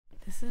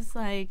This is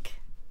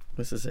like...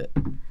 This is it.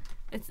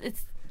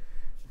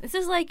 This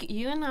is like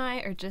you and I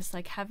are just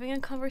like having a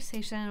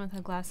conversation with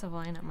a glass of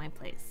wine at my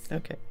place.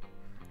 Okay.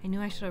 I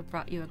knew I should have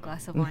brought you a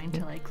glass of wine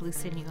to like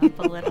loosen you up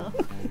a little.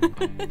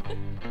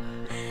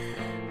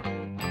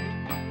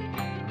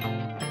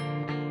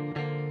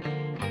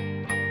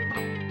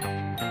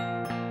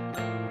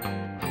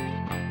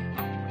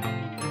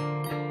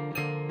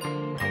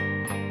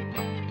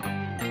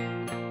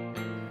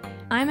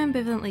 I'm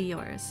Ambivalently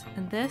Yours,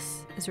 and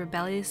this is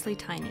Rebelliously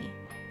Tiny,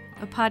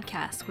 a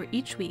podcast where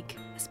each week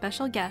a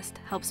special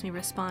guest helps me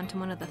respond to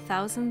one of the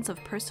thousands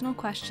of personal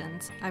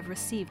questions I've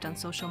received on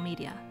social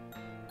media.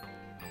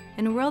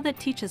 In a world that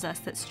teaches us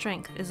that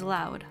strength is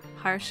loud,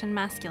 harsh, and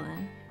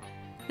masculine,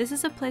 this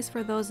is a place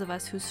for those of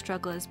us whose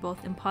struggle is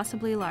both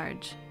impossibly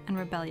large and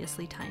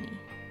rebelliously tiny.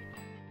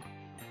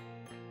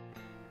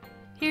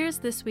 Here's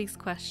this week's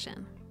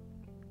question.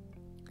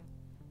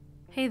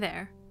 Hey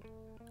there.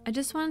 I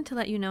just wanted to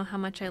let you know how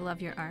much I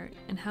love your art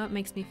and how it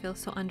makes me feel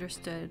so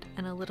understood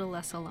and a little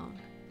less alone.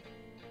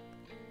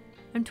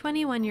 I'm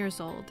 21 years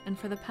old, and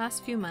for the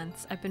past few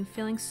months I've been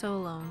feeling so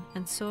alone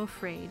and so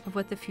afraid of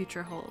what the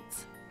future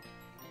holds.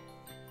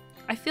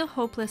 I feel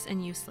hopeless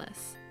and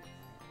useless.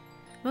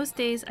 Most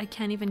days I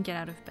can't even get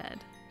out of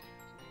bed.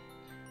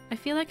 I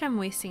feel like I'm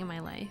wasting my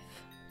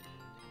life.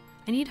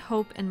 I need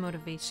hope and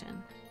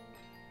motivation.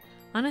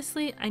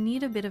 Honestly, I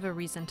need a bit of a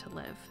reason to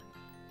live.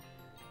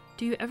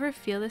 Do you ever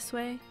feel this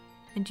way?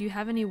 And do you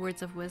have any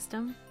words of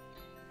wisdom?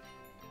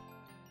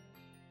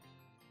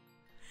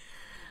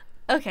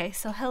 Okay,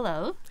 so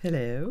hello.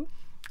 Hello.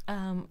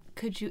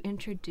 Could you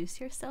introduce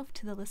yourself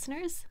to the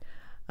listeners?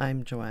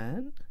 I'm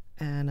Joanne,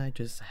 and I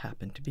just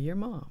happen to be your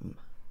mom.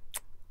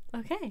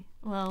 Okay,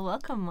 well,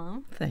 welcome,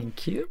 Mom.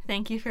 Thank you.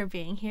 Thank you for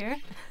being here.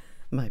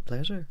 My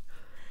pleasure.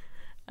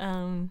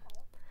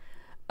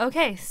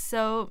 Okay,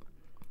 so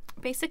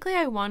basically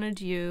I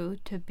wanted you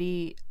to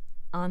be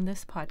on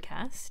this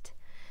podcast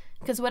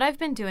because what I've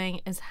been doing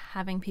is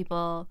having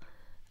people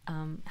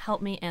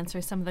help me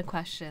answer some of the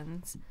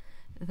questions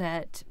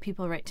that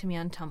people write to me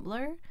on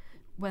Tumblr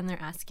when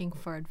they're asking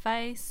for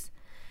advice.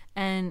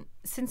 And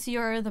since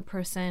you're the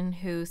person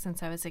who,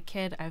 since I was a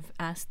kid, I've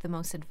asked the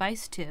most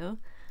advice to,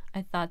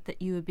 I thought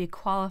that you would be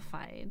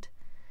qualified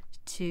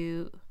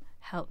to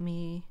help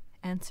me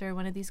answer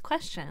one of these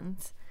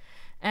questions.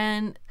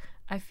 And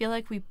I feel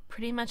like we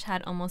pretty much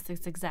had almost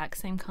this exact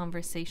same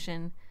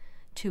conversation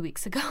 2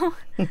 weeks ago.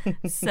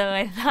 So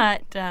I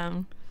thought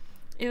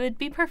it would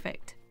be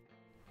perfect.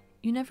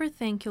 You never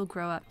think you'll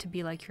grow up to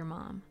be like your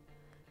mom,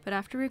 but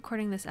after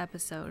recording this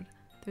episode,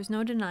 there's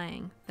no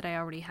denying that I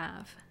already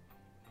have.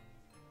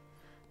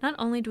 Not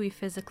only do we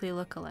physically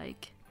look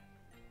alike,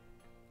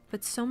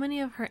 but so many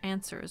of her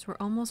answers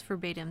were almost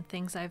verbatim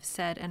things I've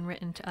said and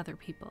written to other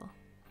people.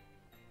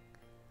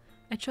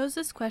 I chose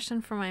this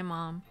question for my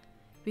mom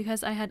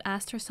because I had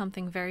asked her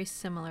something very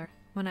similar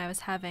when I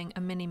was having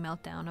a mini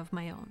meltdown of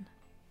my own.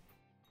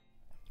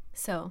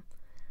 So,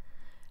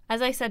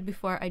 as I said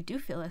before, I do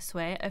feel this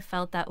way. I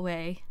felt that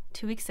way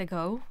 2 weeks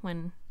ago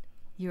when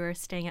you were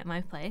staying at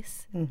my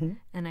place,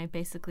 and I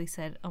basically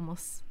said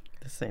almost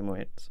The same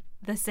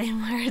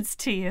words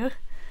to you,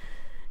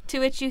 to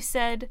which you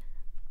said,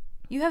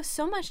 "You have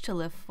so much to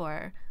live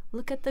for.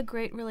 Look at the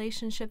great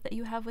relationship that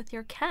you have with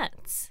your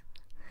cats."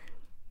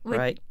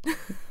 Right.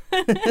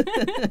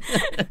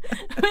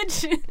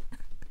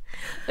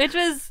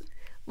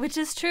 Which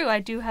is true.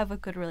 I do have a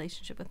good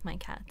relationship with my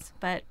cats,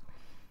 but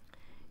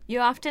you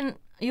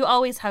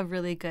always have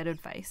really good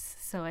advice.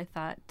 So I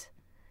thought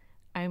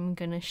I'm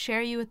going to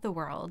share you with the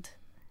world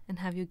and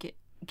have you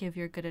give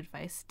your good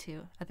advice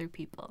to other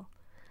people.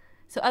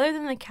 So other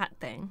than the cat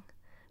thing,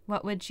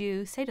 what would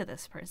you say to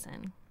this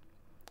person?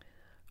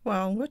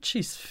 Well, what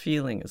she's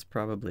feeling is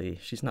probably,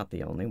 she's not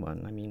the only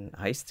one. I mean,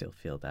 I still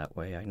feel that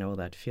way. I know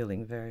that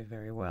feeling very,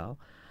 very well.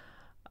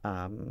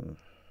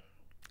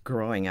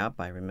 Growing up,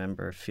 I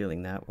remember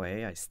feeling that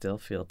way. I still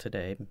feel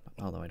today,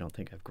 although I don't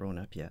think I've grown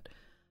up yet.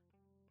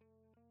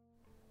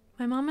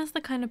 My mom is the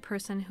kind of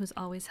person who's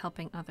always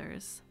helping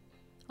others,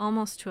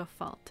 almost to a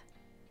fault.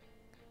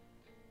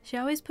 She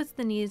always puts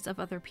the needs of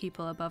other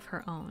people above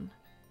her own.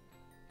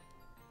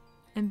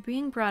 And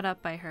being brought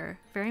up by her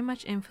very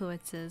much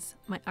influences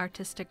my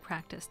artistic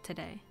practice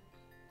today.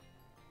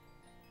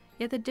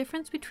 Yet the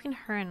difference between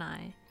her and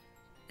I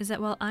is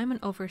that while I'm an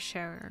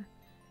oversharer,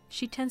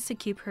 she tends to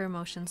keep her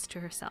emotions to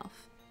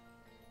herself.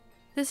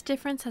 This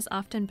difference has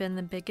often been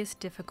the biggest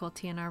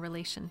difficulty in our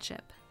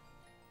relationship.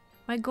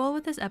 My goal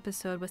with this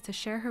episode was to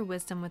share her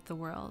wisdom with the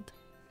world,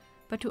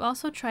 but to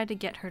also try to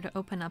get her to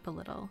open up a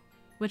little,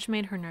 which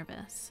made her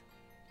nervous.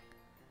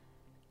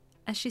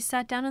 As she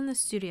sat down in the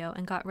studio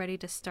and got ready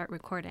to start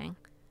recording,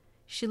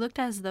 she looked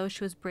as though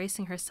she was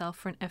bracing herself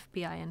for an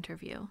FBI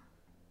interview.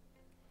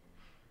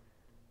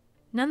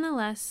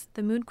 Nonetheless,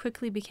 the mood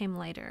quickly became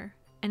lighter,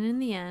 and in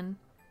the end,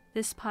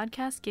 this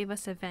podcast gave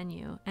us a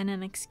venue and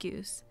an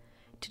excuse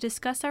to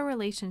discuss our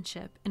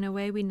relationship in a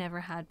way we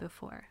never had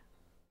before.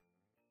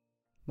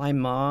 My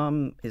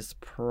mom is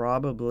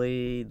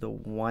probably the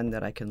one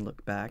that I can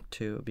look back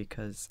to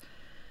because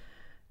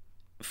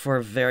for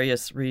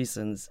various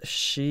reasons.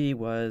 She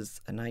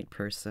was a night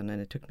person,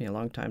 and it took me a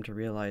long time to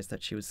realize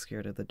that she was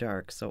scared of the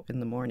dark. So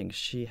in the morning,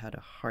 she had a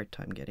hard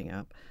time getting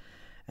up,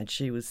 and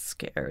she was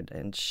scared,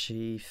 and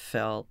she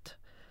felt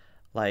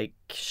like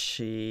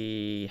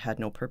she had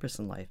no purpose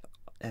in life.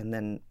 And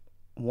then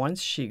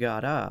once she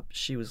got up,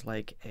 she was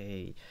like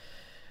a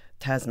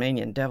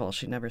Tasmanian devil.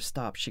 She never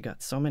stopped. She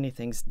got so many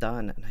things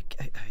done, and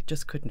I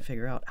just couldn't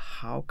figure out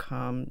how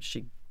come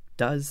she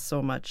does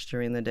so much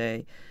during the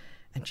day,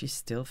 and she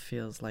still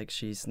feels like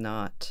she's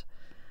not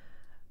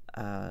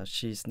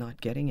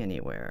getting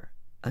anywhere.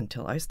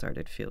 Until I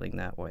started feeling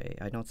that way.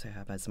 I don't say I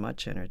have as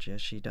much energy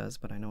as she does,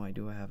 but I know I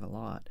do have a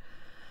lot.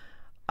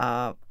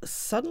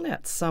 Suddenly,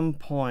 at some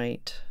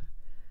point,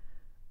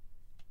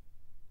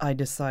 I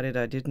decided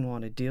I didn't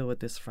want to deal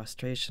with this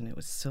frustration. It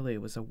was silly.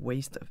 It was a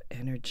waste of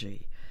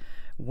energy.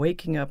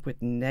 Waking up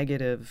with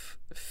negative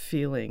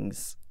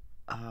feelings,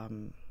 I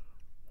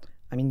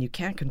mean, you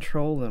can't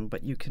control them,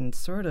 but you can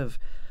sort of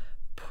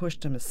push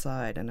them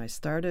aside. And I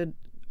started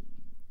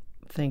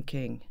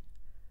thinking,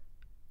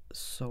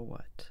 so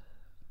what?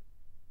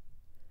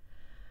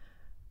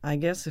 I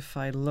guess if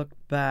I look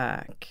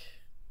back,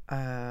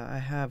 I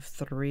have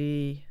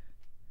 3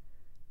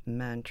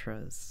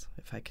 mantras,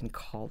 if I can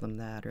call them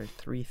that, or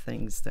 3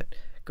 things that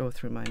go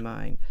through my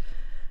mind.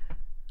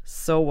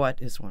 So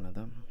what is one of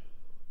them.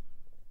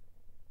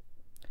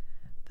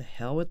 The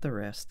hell with the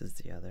rest is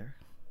the other.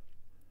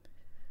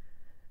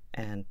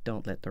 And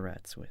don't let the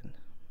rats win.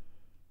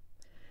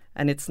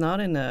 And it's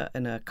not in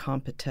a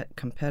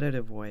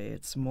competitive way.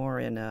 It's more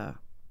in a,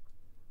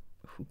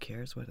 who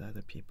cares what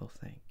other people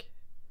think?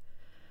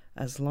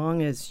 As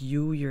long as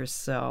you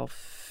yourself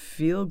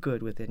feel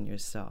good within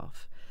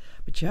yourself.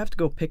 But you have to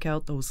go pick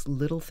out those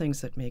little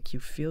things that make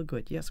you feel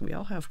good. Yes, we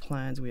all have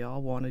plans. We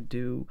all want to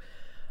do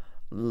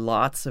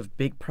lots of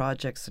big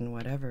projects and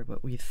whatever,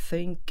 but we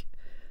think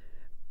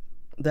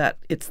that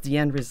it's the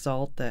end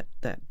result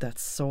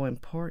that's so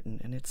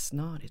important, and it's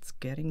not. It's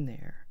getting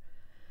there.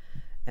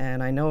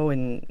 And I know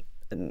in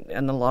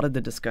a lot of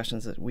the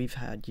discussions that we've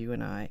had, you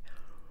and I,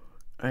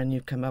 and you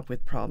come up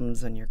with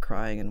problems and you're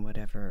crying and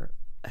whatever,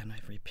 and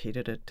I've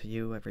repeated it to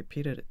you, I've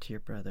repeated it to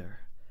your brother.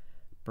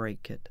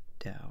 Break it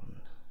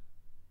down.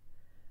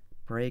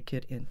 Break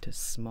it into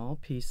small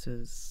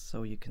pieces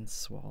so you can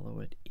swallow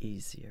it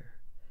easier.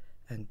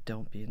 And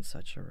don't be in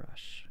such a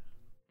rush.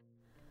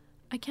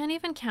 I can't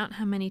even count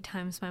how many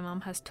times my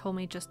mom has told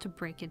me just to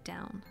break it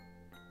down.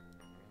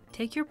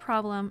 Take your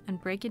problem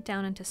and break it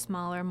down into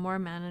smaller, more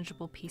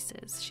manageable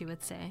pieces, she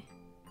would say.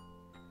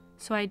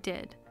 So I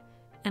did,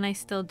 and I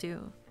still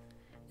do.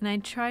 And I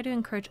try to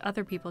encourage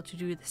other people to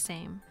do the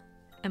same.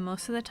 And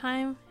most of the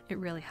time, it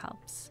really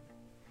helps.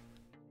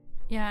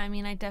 Yeah, I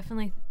mean, I've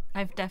definitely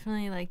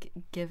like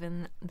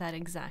given that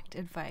exact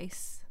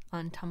advice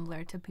on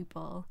Tumblr to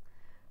people.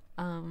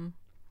 And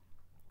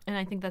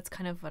I think that's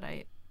kind of what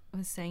I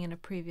was saying in a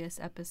previous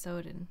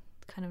episode, in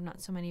kind of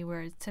not so many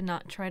words, to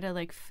not try to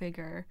like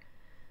figure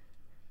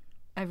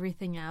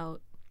everything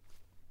out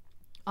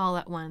all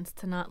at once,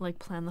 to not like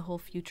plan the whole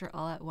future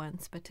all at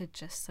once, but to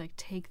just like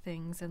take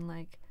things in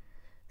like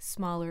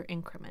smaller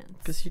increments.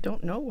 Because you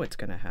don't know what's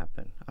going to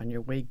happen on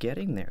your way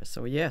getting there.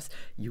 So yes,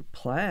 you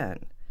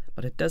plan,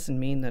 but it doesn't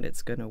mean that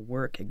it's going to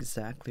work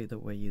exactly the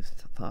way you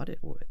thought it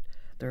would.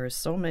 There are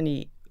so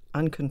many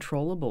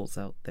uncontrollables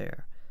out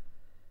there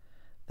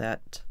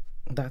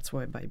that's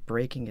why by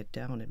breaking it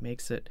down, it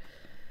makes it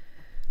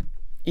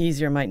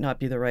easier. Might not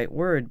be the right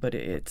word, but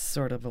it's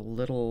sort of a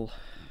little,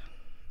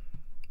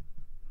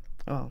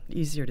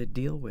 easier to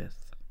deal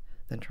with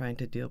than trying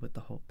to deal with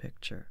the whole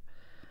picture.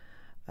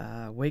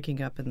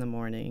 Waking up in the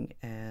morning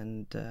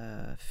and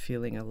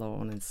feeling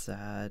alone and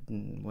sad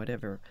and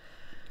whatever.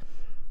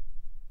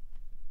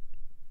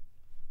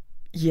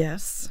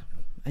 Yes,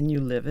 and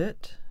you live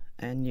it,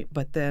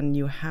 but then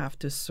you have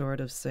to sort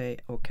of say,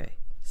 okay,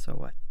 so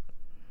what?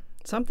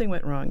 Something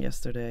went wrong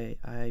yesterday.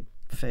 I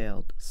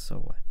failed. So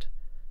what?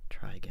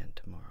 Try again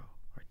tomorrow.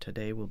 Or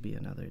today will be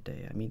another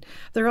day. I mean,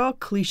 they're all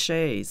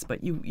cliches,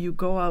 but you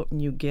go out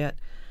and you get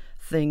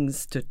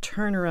things to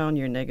turn around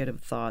your negative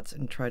thoughts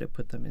and try to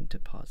put them into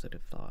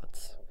positive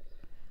thoughts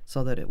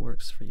so that it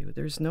works for you.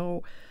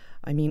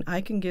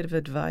 I can give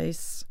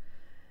advice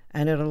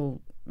and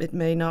it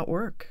may not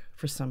work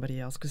for somebody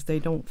else because they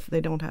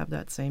don't have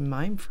that same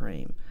mind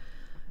frame.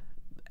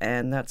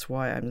 And that's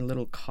why I'm a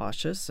little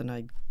cautious and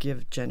I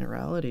give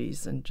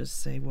generalities and just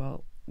say,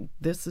 well,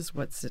 this is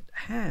what's at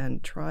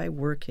hand. Try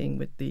working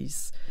with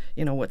these,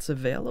 what's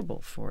available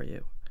for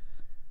you.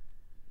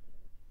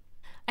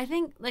 I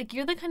think like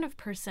you're the kind of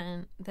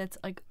person that's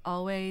like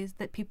always,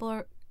 that people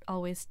are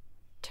always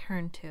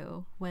turn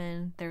to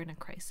when they're in a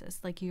crisis.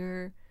 Like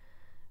you're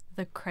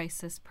the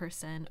crisis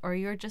person, or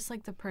you're just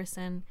like the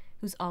person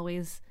who's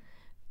always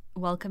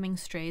welcoming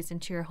strays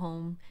into your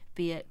home,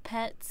 be it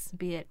pets,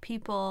 be it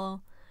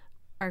people.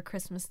 Our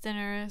Christmas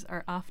dinners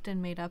are often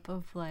made up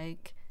of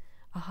like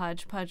a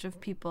hodgepodge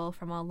of people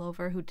from all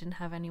over who didn't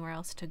have anywhere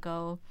else to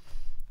go.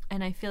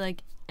 And I feel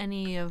like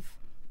any of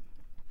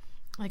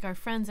like our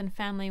friends and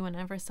family,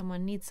 whenever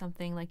someone needs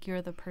something, like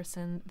you're the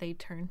person they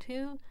turn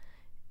to,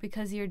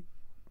 because you're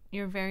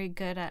very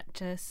good at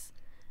just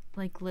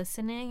like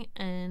listening,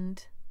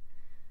 and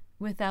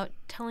without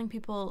telling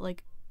people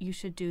like you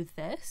should do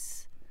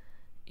this,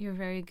 you're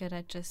very good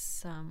at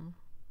just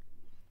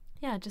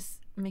just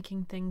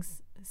making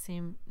things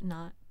seem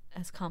not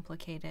as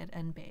complicated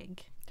and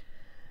big.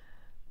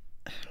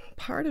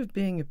 Part of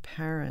being a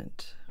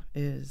parent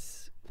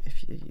is,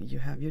 if you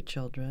have your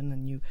children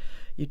and you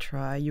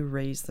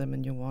raise them,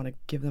 and you want to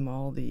give them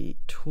all the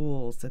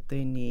tools that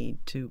they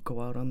need to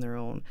go out on their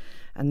own.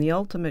 And the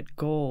ultimate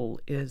goal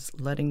is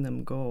letting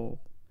them go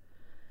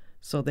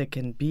so they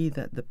can be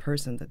the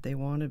person that they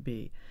want to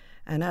be.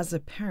 And as a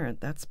parent,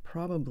 that's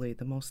probably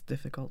the most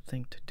difficult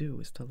thing to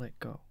do, is to let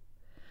go.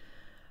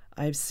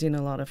 I've seen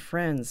a lot of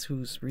friends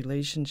whose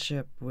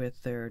relationship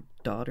with their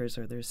daughters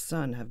or their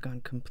son have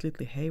gone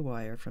completely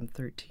haywire from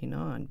 13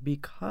 on,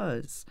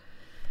 because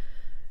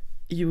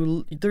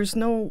there's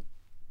no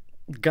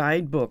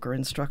guidebook or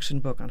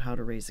instruction book on how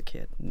to raise a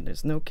kid.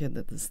 There's no kid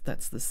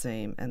that's the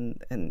same,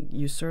 and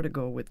you sort of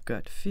go with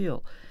gut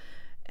feel,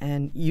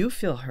 and you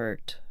feel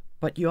hurt,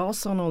 but you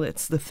also know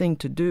it's the thing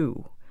to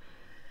do.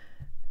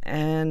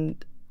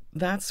 And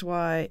that's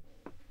why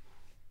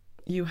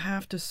you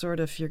have to sort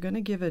of, if you're going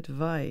to give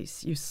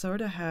advice, you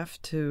sort of have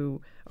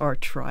to, or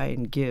try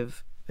and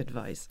give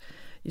advice,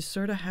 you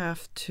sort of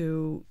have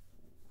to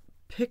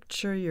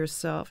picture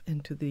yourself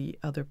into the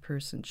other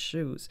person's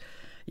shoes.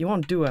 You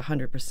won't do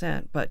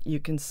 100%, but you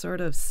can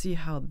sort of see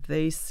how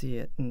they see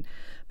it, and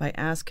by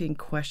asking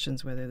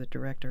questions, whether they're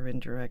direct or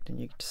indirect,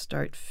 and you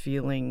start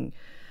feeling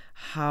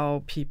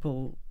how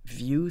people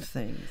view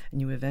things, and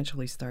you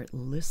eventually start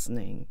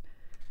listening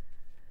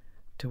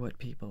to what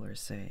people are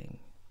saying,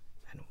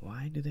 and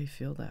why do they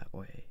feel that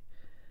way,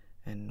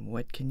 and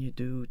what can you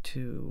do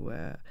to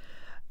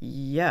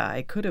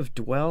I could have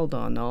dwelled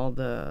on all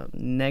the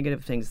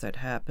negative things that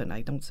happened.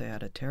 I don't say I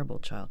had a terrible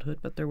childhood,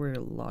 but there were a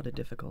lot of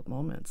difficult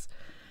moments.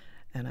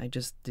 And I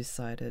just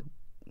decided,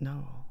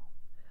 no,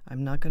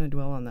 I'm not going to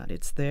dwell on that.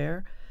 It's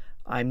there.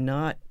 I'm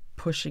not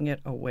pushing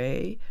it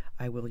away.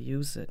 I will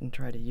use it and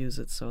try to use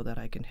it so that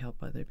I can help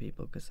other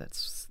people, because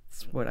that's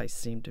what I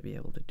seem to be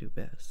able to do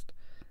best.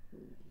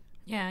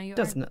 Yeah,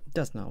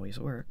 doesn't always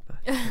work,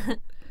 but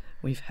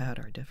we've had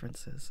our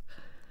differences.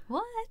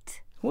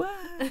 What?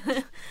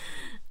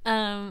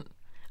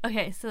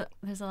 Okay, so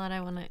there's a lot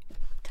I want to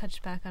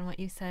touch back on what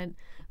you said.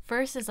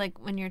 First is like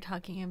when you're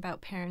talking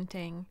about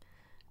parenting,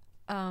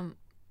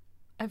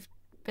 I've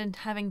been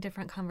having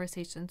different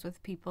conversations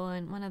with people,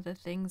 and one of the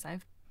things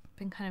I've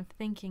been kind of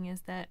thinking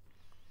is that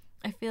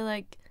I feel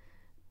like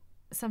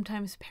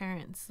sometimes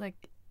parents,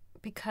 like,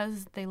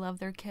 because they love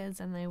their kids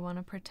and they want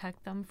to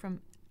protect them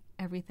from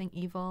everything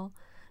evil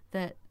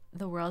that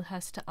the world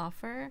has to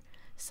offer,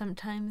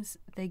 sometimes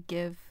they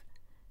give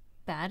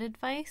bad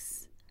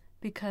advice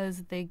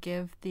because they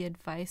give the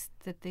advice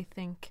that they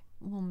think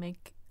will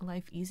make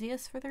life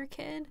easiest for their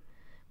kid,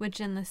 which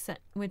in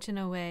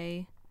a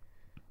way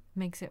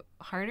makes it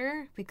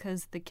harder,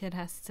 because the kid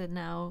has to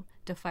now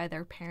defy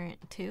their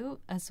parent too,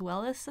 as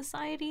well as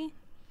society.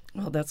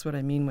 Well, that's what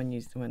I mean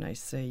when I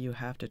say you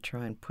have to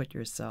try and put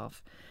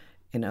yourself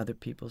in other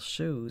people's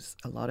shoes.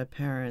 A lot of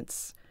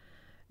parents,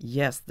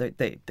 yes,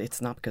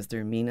 it's not because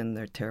they're mean and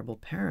they're terrible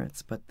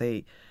parents, but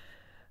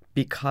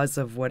because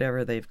of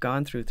whatever they've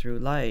gone through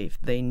life,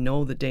 they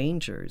know the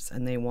dangers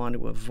and they want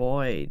to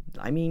avoid.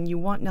 I mean, you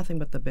want nothing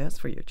but the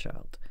best for your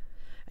child,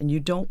 and you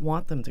don't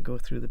want them to go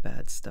through the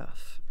bad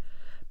stuff.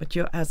 But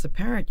as a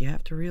parent, you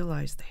have to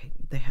realize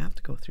they have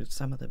to go through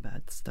some of the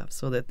bad stuff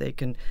so that they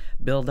can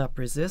build up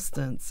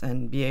resistance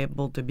and be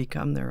able to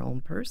become their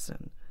own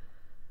person.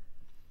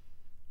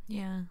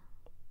 Yeah.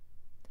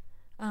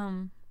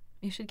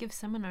 You should give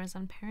seminars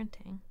on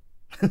parenting.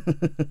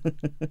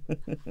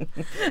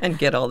 And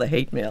get all the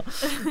hate mail.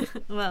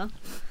 Well,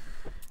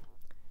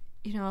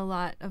 a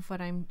lot of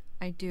what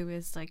I do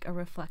is like a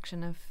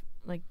reflection of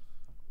like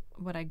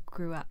what I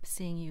grew up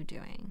seeing you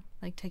doing,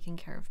 like taking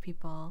care of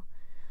people.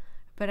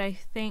 But I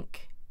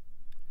think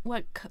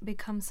what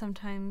becomes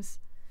sometimes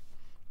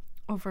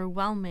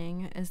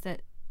overwhelming is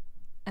that,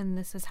 and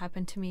this has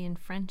happened to me in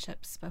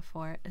friendships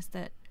before, is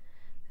that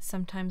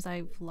sometimes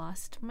I've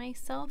lost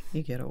myself.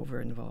 You get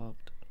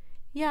over-involved.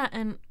 Yeah,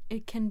 and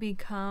it can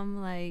become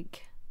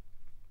like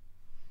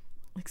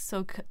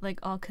so like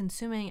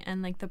all-consuming,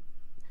 and like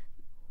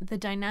the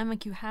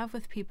dynamic you have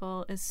with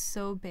people is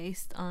so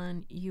based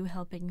on you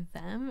helping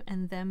them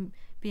and them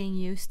being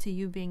used to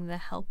you being the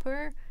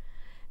helper.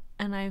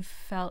 And I've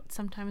felt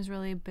sometimes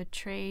really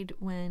betrayed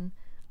when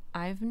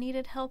I've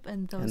needed help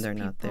and those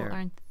people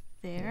aren't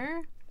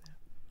there. Yeah.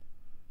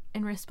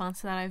 In response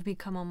to that, I've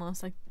become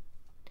almost like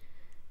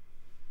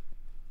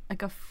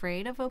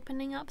afraid of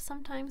opening up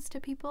sometimes to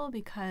people,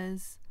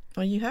 because...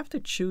 Well, you have to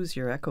choose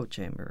your echo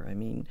chamber. I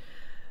mean,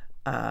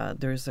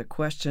 there's a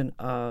question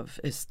of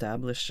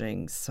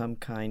establishing some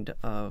kind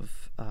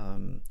of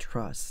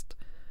trust.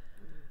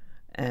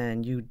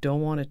 And you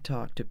don't want to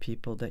talk to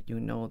people that you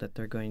know that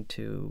they're going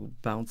to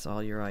bounce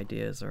all your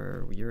ideas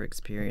or your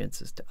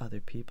experiences to other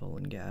people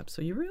and gab.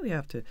 So you really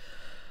have to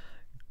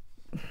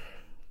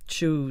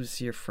choose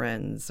your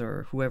friends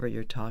or whoever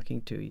you're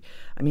talking to.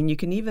 I mean, you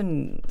can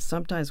even,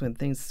 sometimes when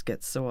things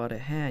get so out of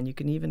hand, you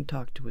can even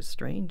talk to a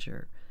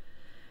stranger.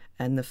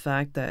 And the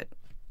fact that,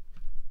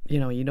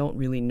 you don't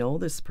really know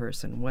this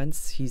person.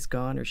 Once he's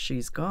gone or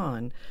she's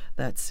gone,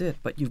 that's it.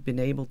 But you've been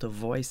able to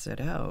voice it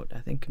out. I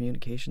think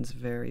communication is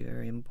very,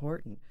 very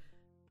important.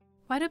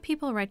 Why do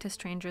people write to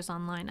strangers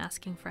online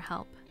asking for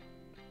help?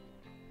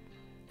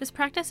 This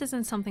practice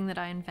isn't something that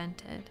I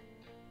invented.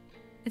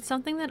 It's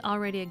something that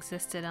already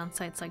existed on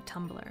sites like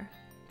Tumblr.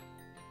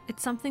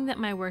 It's something that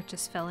my work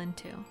just fell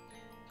into.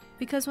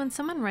 Because when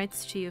someone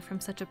writes to you from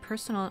such a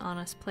personal and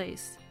honest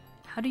place,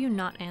 how do you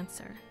not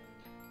answer?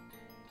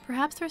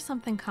 Perhaps there's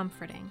something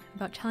comforting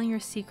about telling your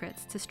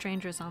secrets to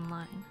strangers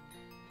online,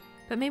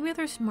 but maybe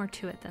there's more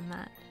to it than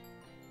that.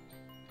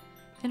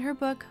 In her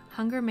book,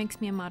 Hunger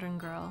Makes Me a Modern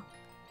Girl,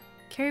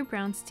 Carrie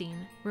Brownstein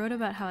wrote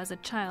about how as a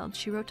child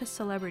she wrote to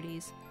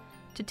celebrities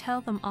to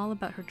tell them all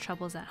about her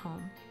troubles at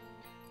home.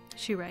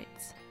 She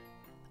writes,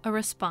 "A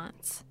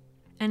response,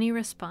 any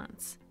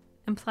response,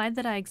 implied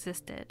that I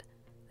existed,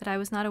 that I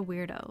was not a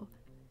weirdo,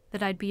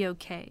 that I'd be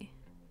okay.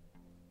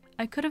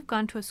 I could have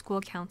gone to a school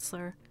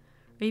counselor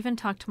or even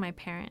talked to my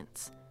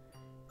parents,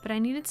 but I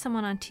needed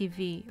someone on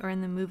TV or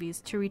in the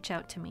movies to reach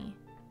out to me.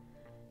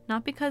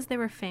 Not because they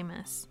were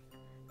famous,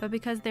 but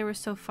because they were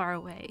so far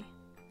away.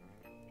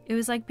 It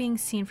was like being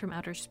seen from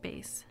outer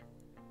space.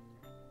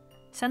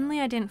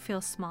 Suddenly I didn't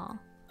feel small.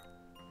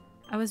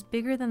 I was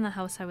bigger than the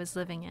house I was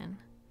living in,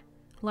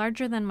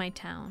 larger than my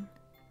town.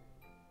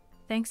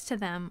 Thanks to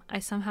them, I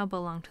somehow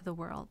belonged to the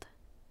world."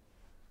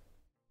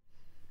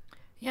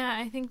 Yeah,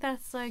 I think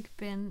that's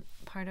been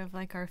part of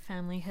our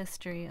family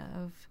history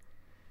of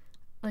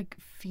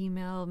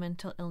female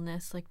mental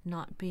illness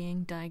not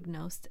being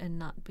diagnosed and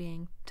not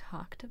being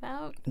talked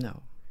about.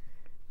 No.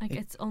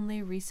 It's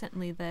only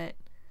recently that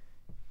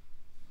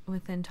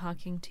within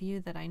talking to you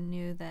that I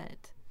knew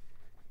that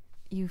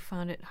you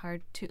found it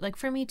hard to,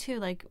 for me too,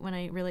 when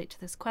I relate to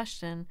this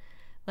question,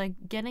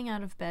 getting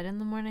out of bed in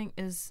the morning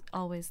is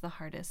always the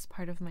hardest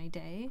part of my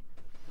day.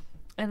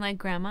 And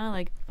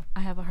grandma, I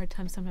have a hard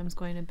time sometimes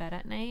going to bed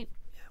at night.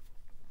 Yeah.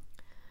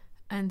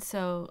 And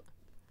so,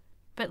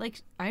 but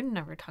I've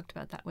never talked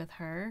about that with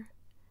her.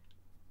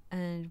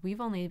 And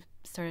we've only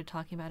started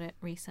talking about it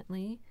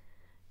recently.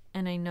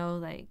 And I know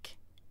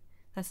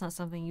that's not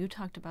something you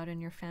talked about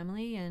in your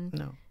family. And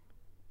no.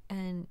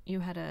 And you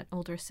had an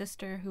older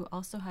sister who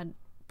also had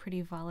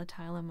pretty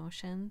volatile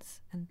emotions,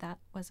 and that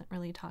wasn't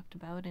really talked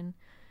about. And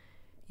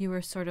you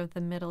were sort of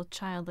the middle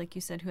child, like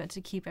you said, who had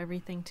to keep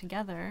everything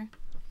together.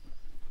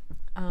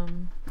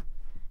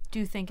 Do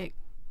you think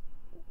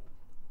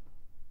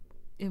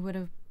it would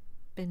have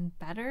been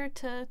better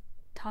to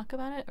talk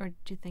about it, or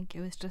do you think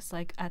it was just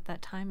at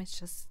that time it's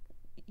just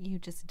you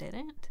just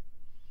didn't?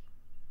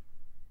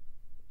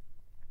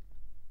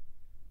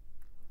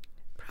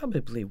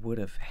 Probably would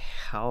have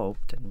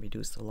helped and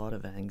reduced a lot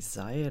of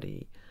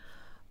anxiety.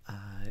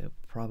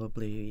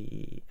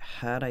 Probably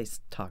had I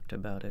talked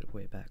about it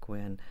way back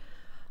when,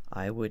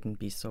 I wouldn't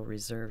be so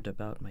reserved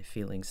about my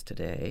feelings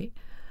today.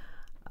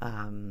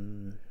 I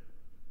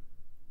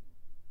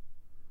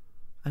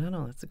don't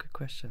know. That's a good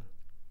question.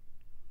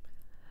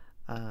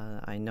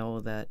 I know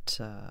that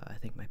I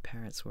think my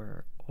parents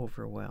were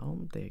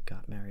overwhelmed. They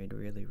got married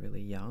really,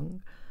 really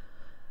young.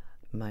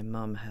 My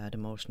mom had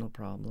emotional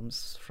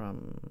problems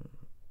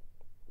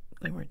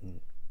they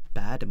weren't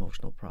bad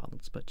emotional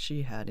problems, but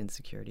she had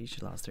insecurity.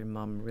 She lost her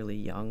mom really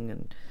young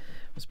and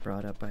was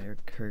brought up by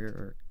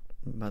her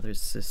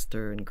mother's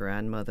sister and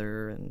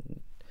grandmother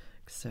and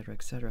et cetera,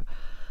 et cetera.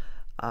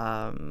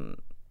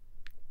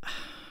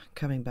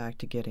 Coming back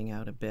to getting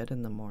out of bed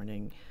in the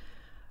morning,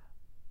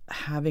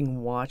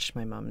 having watched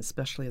my mom,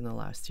 especially in the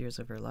last years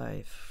of her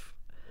life,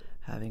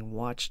 having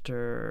watched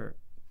her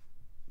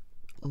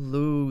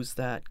lose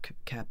that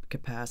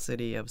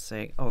capacity of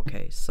saying,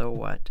 okay, so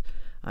what?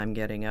 I'm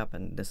getting up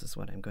and this is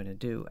what I'm going to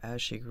do.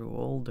 As she grew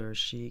older,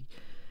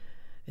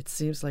 it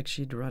seems like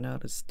she'd run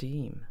out of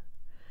steam.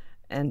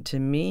 And to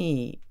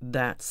me,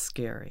 that's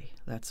scary.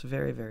 That's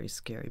very, very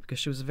scary because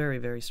she was very,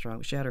 very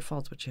strong. She had her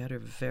faults, but she had her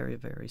very,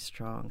 very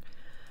strong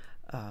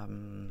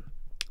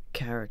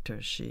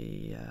character.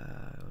 She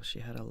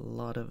had a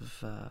lot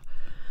of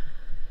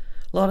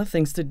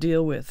things to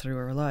deal with through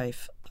her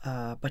life,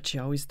 but she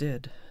always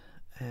did.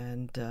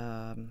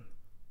 And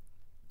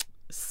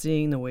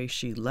seeing the way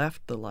she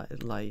left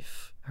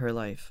her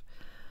life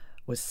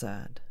was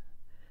sad.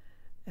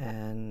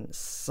 And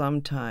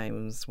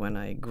sometimes when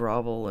I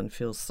grovel and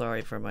feel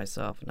sorry for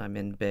myself and I'm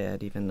in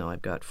bed, even though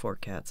I've got 4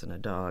 cats and a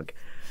dog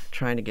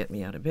trying to get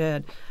me out of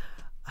bed,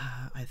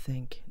 I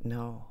think,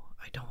 no,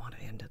 I don't want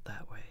to end it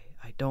that way.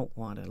 I don't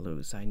want to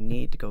lose. I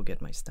need to go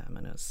get my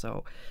stamina.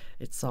 So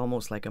it's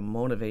almost like a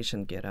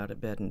motivation to get out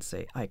of bed and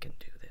say, I can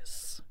do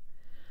this.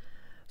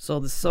 So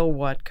the so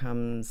what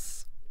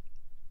comes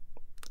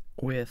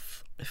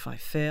with, if I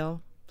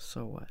fail,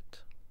 so what?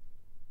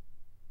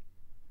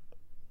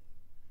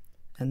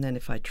 And then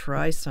if I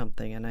try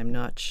something and I'm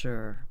not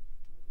sure,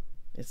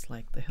 it's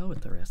like, the hell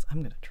with the rest. I'm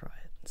going to try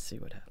it and see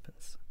what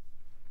happens.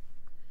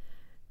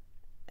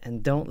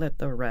 And don't let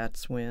the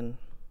rats win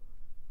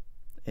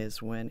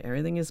is when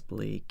everything is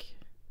bleak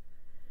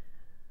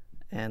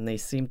and they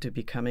seem to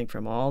be coming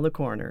from all the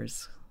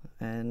corners.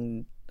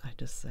 And I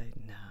just say,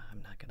 nah,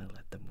 I'm not going to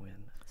let them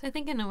win. So I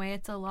think in a way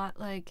it's a lot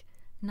like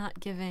not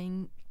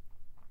giving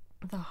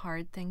the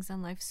hard things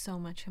in life so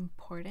much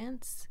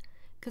importance.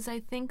 Because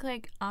I think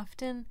like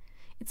often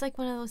it's like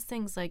one of those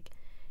things like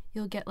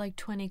you'll get like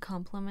 20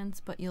 compliments,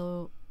 but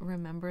you'll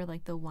remember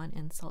like the one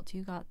insult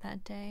you got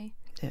that day.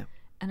 Yeah.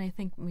 And I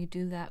think we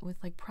do that with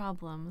like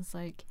problems.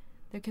 Like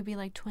there could be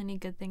like 20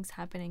 good things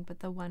happening,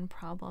 but the one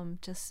problem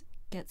just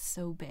gets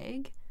so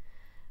big.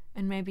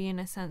 And maybe in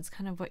a sense,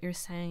 kind of what you're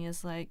saying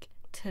is like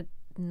to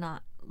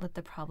not let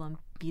the problem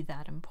be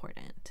that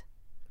important.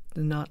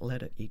 Do not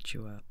let it eat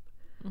you up.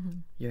 Mm-hmm.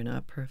 You're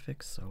not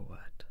perfect, so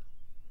what?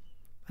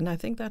 And I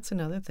think that's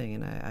another thing.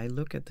 And I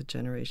look at the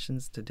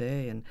generations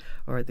today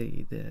or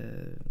the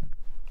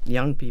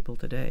young people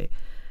today,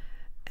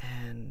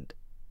 and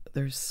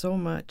there's so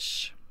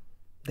much.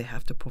 They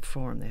have to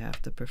perform. They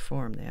have to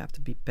perform. They have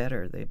to be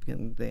better.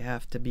 They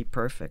have to be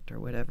perfect or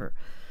whatever.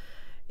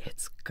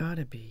 It's got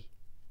to be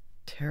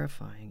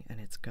terrifying, and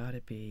it's got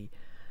to be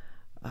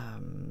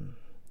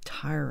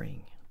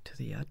tiring to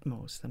the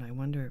utmost. And I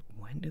wonder,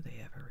 when do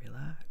they ever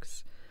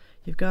relax?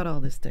 You've got all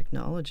this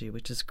technology,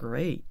 which is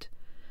great.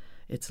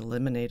 It's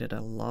eliminated a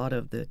lot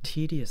of the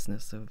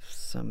tediousness of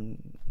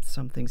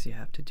some things you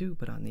have to do.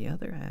 But on the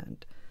other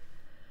hand,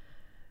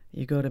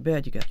 you go to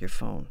bed, you got your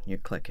phone, you're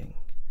clicking.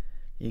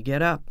 You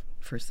get up,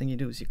 first thing you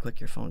do is you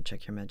click your phone,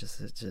 check your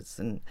messages.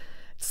 And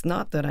it's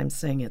not that I'm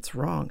saying it's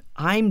wrong.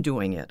 I'm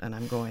doing it, and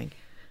I'm going,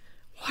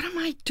 what am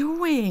I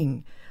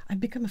doing?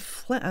 I've become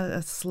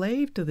a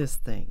slave to this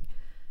thing.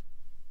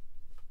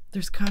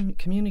 There's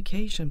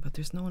communication, but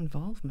there's no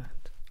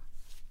involvement.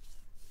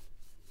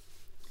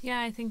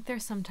 Yeah, I think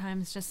there's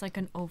sometimes just like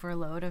an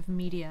overload of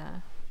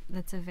media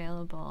that's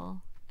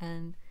available,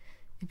 and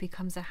it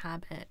becomes a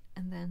habit,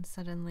 and then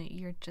suddenly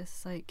you're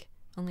just like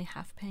only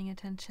half paying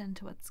attention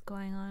to what's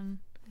going on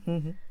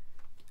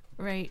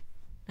right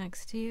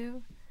next to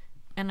you.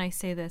 And I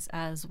say this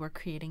as we're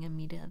creating a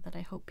media that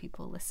I hope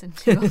people listen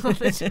to all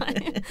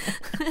the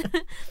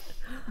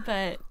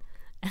time.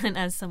 And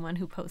as someone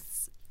who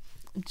posts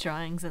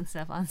drawings and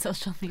stuff on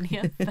social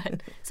media.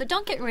 So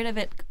don't get rid of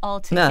it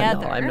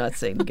altogether. No, I'm not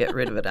saying get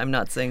rid of it. I'm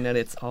not saying that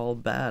it's all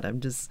bad. I'm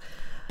just...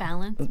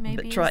 Balance,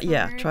 maybe? Try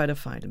to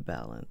find a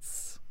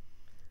balance.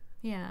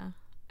 Yeah,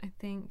 I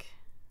think...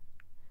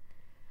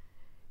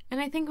 And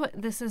I think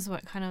this is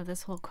what kind of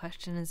this whole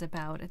question is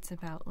about. It's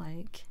about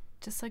like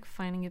just like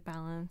finding a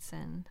balance.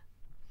 And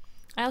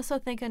I also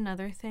think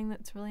another thing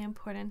that's really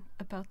important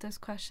about this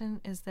question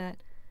is that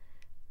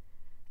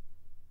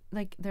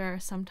like there are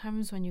some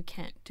times when you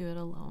can't do it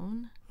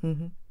alone.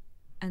 Mm-hmm.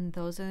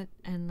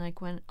 And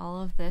like when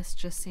all of this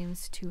just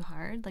seems too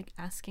hard, like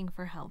asking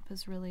for help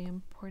is really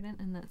important,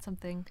 and that's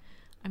something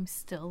I'm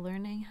still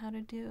learning how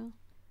to do,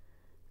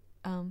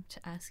 to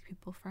ask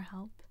people for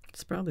help.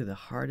 It's probably the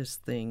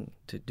hardest thing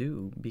to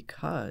do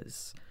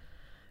because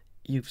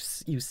you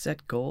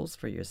set goals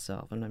for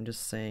yourself, and I'm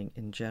just saying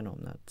in general,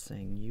 I'm not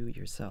saying you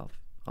yourself,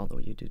 although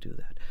you do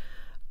that.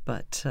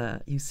 But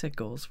you set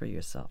goals for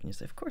yourself, and you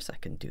say, of course I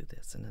can do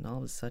this. And then all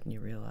of a sudden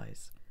you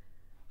realize,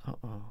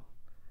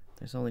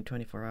 there's only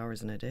 24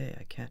 hours in a day.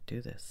 I can't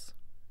do this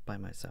by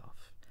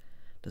myself.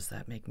 Does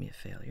that make me a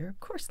failure?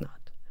 Of course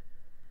not.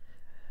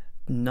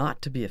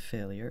 Not to be a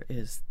failure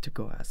is to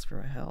go ask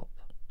for help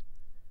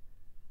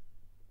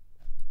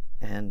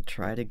and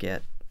try to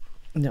get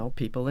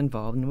people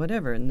involved in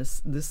whatever. And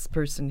this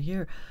person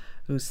here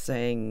who's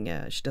saying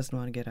she doesn't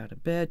want to get out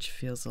of bed, she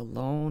feels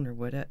alone or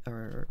whatever,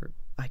 or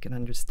I can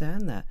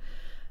understand that.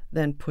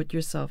 Then put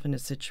yourself in a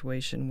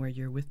situation where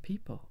you're with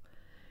people.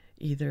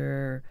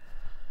 Either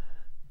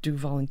do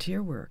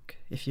volunteer work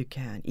if you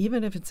can,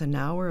 even if it's an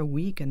hour a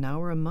week, an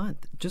hour a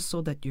month, just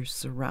so that you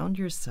surround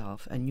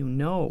yourself and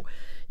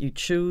you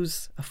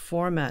choose a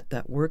format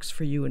that works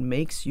for you and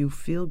makes you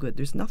feel good.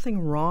 There's nothing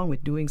wrong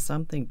with doing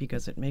something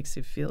because it makes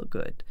you feel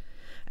good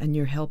and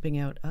you're helping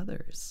out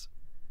others.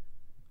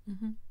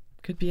 Mm-hmm.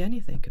 Could be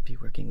anything. Could be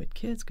working with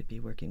kids, could be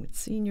working with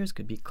seniors,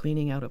 could be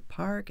cleaning out a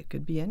park, it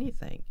could be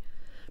anything.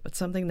 But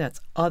something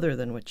that's other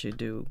than what you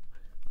do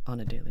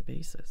on a daily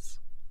basis.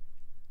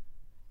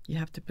 You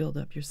have to build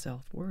up your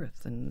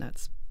self-worth, and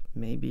that's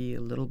maybe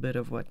a little bit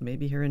of what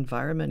maybe her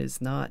environment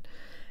is not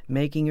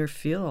making her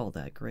feel all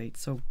that great.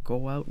 So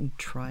go out and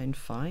try and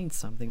find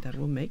something that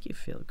will make you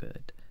feel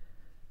good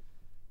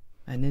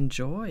and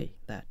enjoy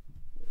that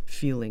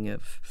feeling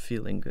of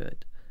feeling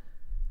good.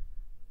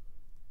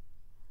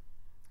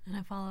 And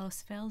if all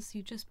else fails,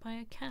 you just buy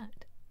a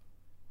cat.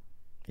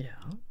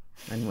 Yeah.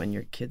 And when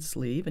your kids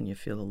leave and you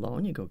feel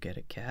alone, you go get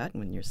a cat.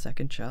 And when your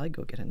second child, you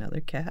go get another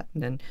cat.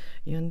 And then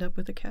you end up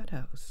with a cat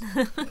house.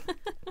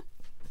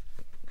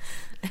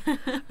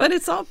 But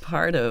it's all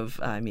part of,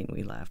 I mean,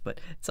 we laugh,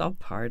 but it's all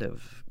part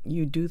of,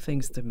 you do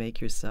things to make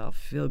yourself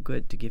feel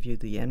good, to give you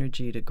the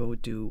energy to go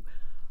do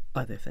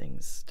other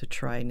things, to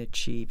try and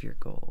achieve your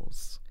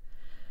goals.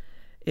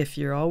 If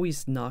you're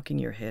always knocking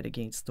your head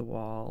against the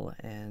wall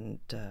and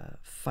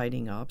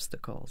fighting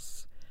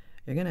obstacles,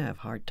 you're going to have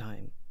a hard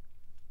time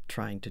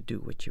trying to do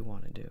what you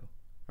want to do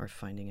or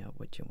finding out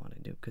what you want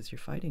to do because you're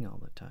fighting all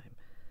the time.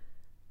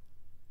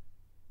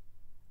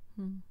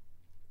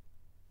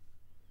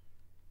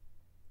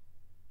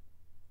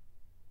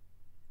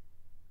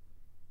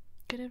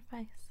 Good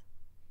advice.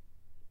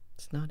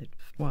 It's not,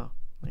 well,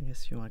 I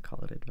guess you want to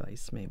call it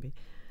advice, maybe.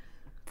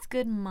 It's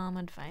good mom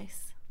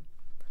advice.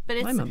 But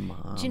it's, I'm a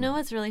mom. do you know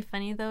what's really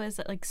funny, though, is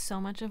that, like,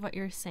 so much of what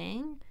you're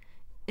saying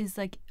is,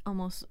 like,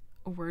 almost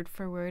word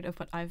for word of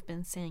what I've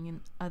been saying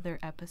in other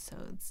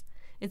episodes.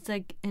 It's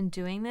like, in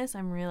doing this,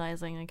 I'm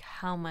realizing, like,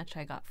 how much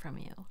I got from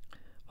you.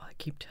 Well, I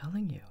keep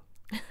telling you.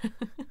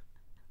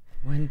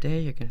 One day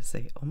you're going to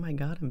say, oh my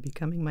God, I'm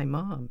becoming my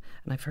mom.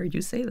 And I've heard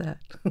you say that.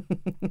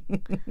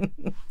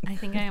 I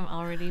think I am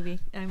already,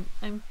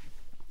 I'm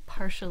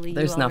partially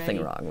There's you nothing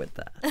already. wrong with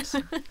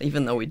that.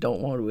 Even though we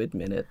don't want to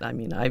admit it. I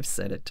mean, I've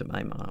said it to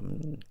my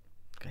mom.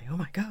 Okay, oh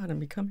my God, I'm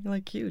becoming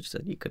like you. She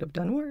said, you could have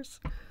done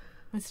worse.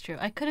 That's true.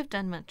 I could have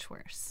done much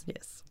worse.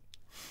 Yes.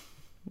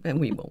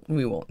 And we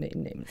won't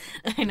name names.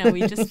 I know,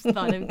 we just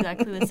thought of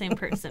exactly the same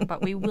person,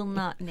 but we will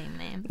not name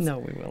names. No,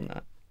 we will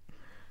not.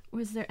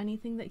 Was there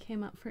anything that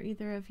came up for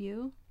either of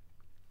you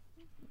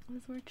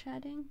as we're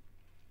chatting?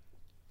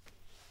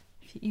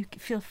 You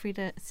feel free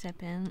to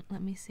step in.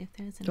 Let me see if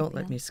there's anything. Don't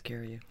let me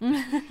scare you.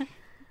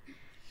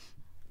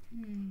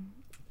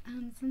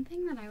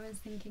 Something that I was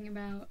thinking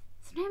about,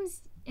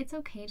 sometimes it's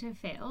okay to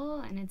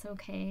fail and it's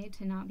okay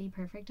to not be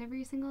perfect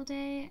every single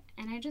day.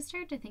 And I just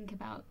started to think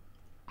about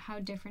how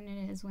different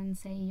it is when,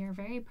 say, you're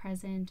very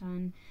present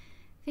on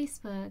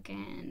Facebook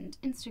and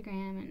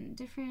Instagram and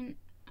different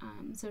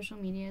social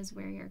medias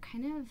where you're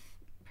kind of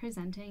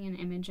presenting an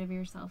image of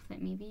yourself that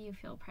maybe you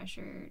feel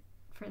pressure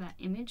for that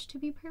image to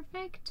be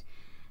perfect,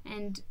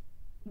 and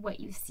what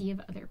you see of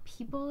other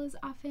people is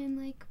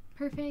often like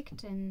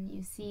perfect, and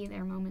you see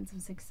their moments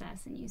of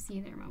success and you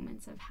see their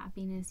moments of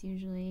happiness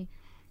usually.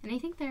 And I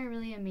think there are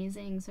really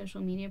amazing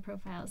social media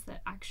profiles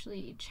that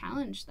actually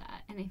challenge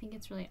that, and I think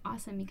it's really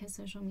awesome because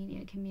social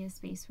media can be a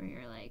space where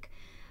you're like,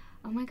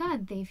 oh my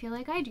God, they feel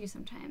like I do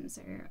sometimes,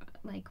 or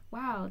like,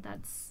 wow,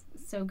 that's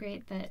so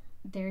great that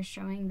they're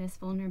showing this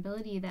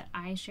vulnerability that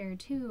I share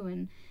too.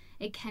 And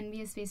it can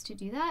be a space to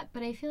do that,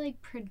 but I feel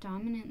like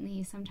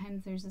predominantly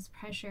sometimes there's this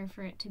pressure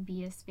for it to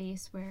be a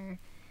space where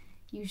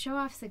you show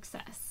off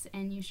success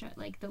and you show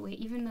like the way,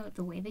 even though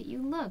the way that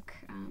you look,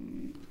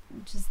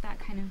 just that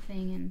kind of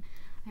thing. And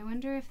I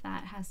wonder if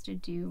that has to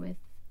do with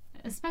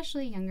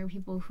especially younger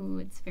people who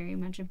it's very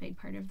much a big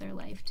part of their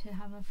life to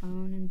have a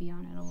phone and be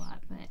on it a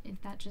lot, but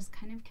if that just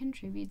kind of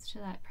contributes to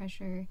that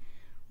pressure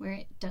where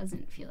it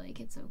doesn't feel like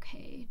it's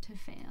okay to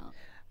fail.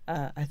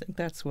 I think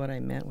that's what I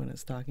meant when I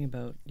was talking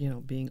about,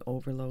 being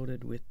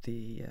overloaded with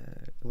the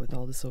with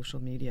all the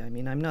social media. I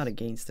mean, I'm not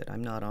against it.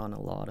 I'm not on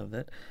a lot of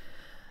it.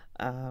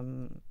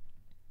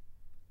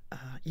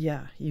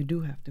 Yeah, you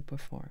do have to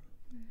perform.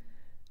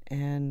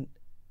 And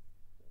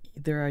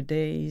there are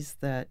days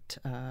that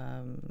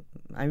I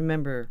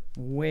remember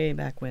way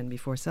back when,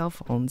 before cell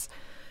phones,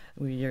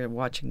 we were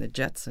watching the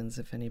Jetsons,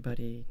 if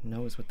anybody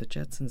knows what the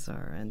Jetsons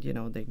are. And,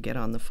 they get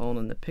on the phone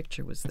and the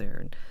picture was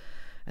there.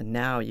 And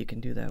now you can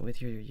do that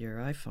with your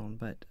iPhone.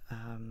 But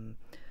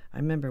I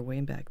remember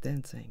way back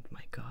then saying,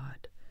 my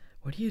God,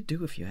 what do you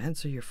do if you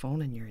answer your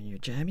phone and you're in your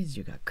jammies,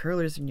 you got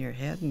curlers in your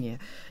head, and you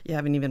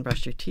haven't even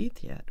brushed your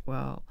teeth yet?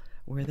 Well,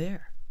 we're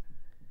there.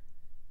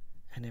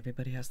 And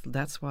everybody has to,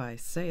 that's why I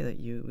say that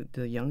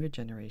the younger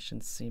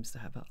generation seems to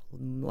have a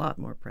lot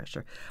more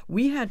pressure.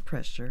 We had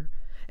pressure.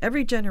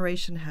 Every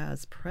generation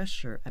has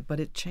pressure,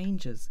 but it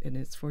changes, and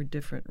it's for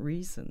different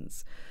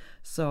reasons.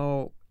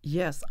 So,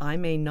 yes, I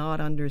may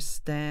not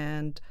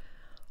understand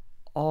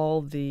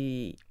all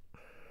the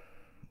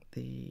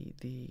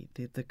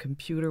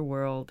computer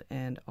world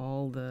and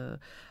all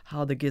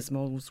how the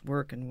gizmos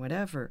work and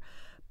whatever,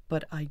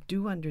 but I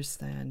do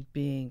understand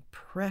being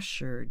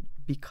pressured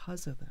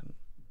because of them.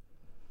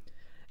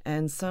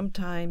 And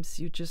sometimes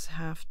you just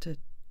have to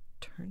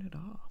turn it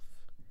off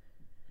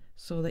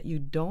so that you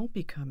don't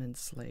become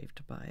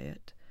enslaved by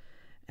it.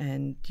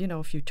 And,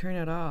 if you turn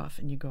it off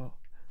and you go,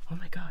 oh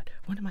my God,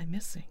 what am I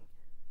missing?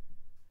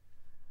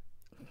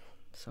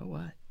 So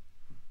what?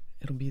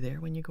 It'll be there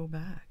when you go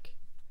back.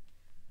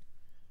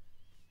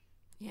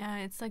 Yeah,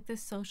 it's like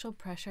this social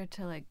pressure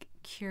to like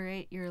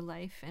curate your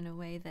life in a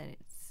way that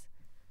it's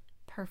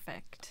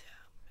perfect.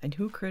 Yeah. And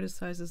who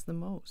criticizes the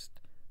most?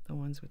 The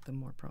ones with the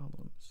more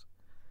problems.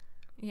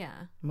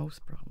 Yeah.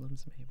 Most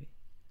problems, maybe.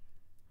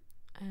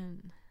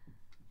 And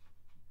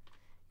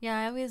yeah,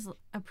 I always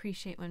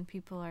appreciate when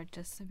people are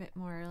just a bit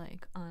more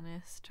like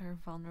honest or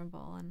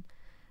vulnerable, and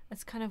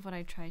that's kind of what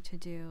I try to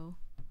do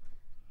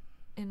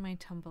in my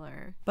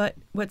Tumblr. But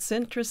what's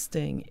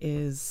interesting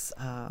is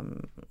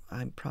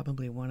I'm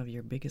probably one of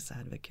your biggest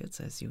advocates,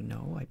 as you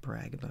know. I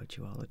brag about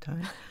you all the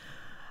time,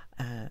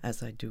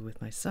 as I do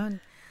with my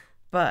son.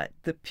 But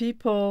the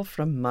people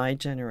from my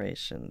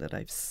generation that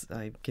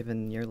I've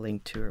given your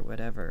link to or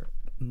whatever,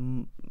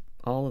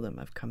 all of them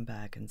have come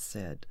back and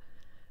said,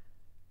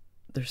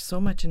 there's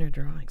so much in her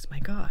drawings. My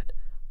God,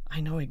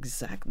 I know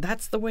exactly.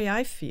 That's the way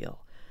I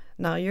feel.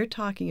 Now, you're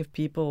talking of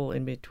people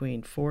in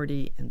between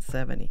 40 and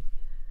 70.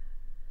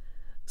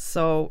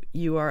 So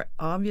you are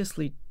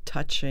obviously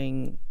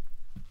touching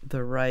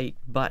the right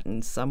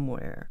button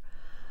somewhere.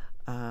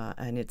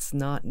 And it's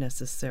not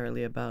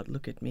necessarily about,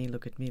 look at me,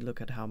 look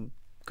at how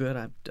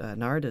good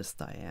an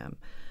artist I am.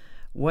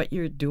 What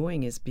you're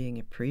doing is being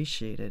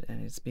appreciated,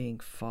 and it's being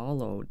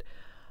followed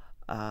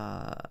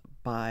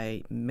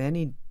by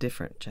many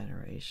different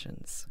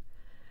generations,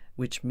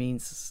 which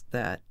means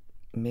that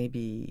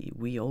maybe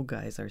we old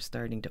guys are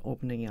starting to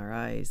open our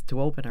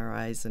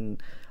eyes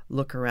and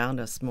look around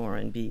us more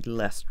and be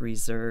less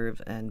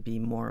reserved and be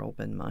more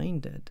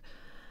open-minded.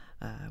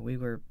 We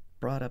were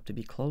brought up to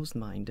be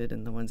closed-minded,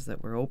 and the ones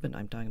that were open,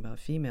 I'm talking about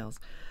females,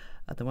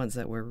 the ones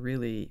that were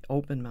really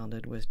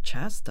open-minded was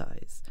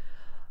chastised.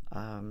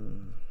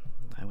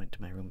 I went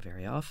to my room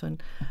very often,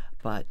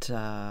 but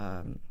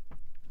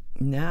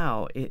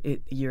now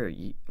you're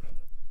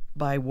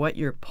by what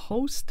you're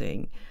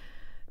posting,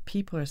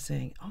 people are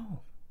saying, "Oh,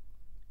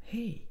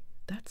 hey,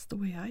 that's the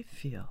way I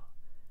feel.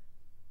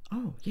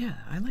 Oh, yeah,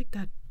 I like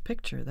that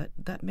picture.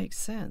 That makes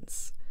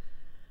sense."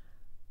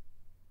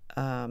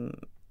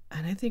 And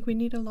I think we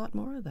need a lot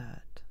more of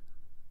that.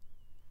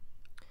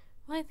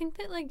 Well, I think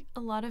that like a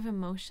lot of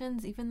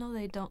emotions, even though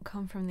they don't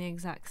come from the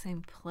exact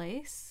same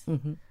place,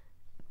 Mm-hmm.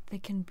 they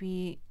can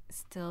be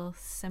still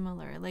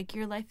similar. Like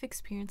your life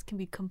experience can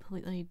be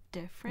completely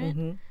different,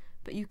 Mm-hmm.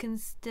 but you can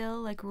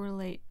still like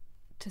relate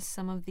to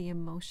some of the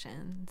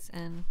emotions.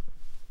 And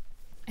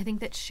I think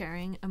that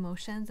sharing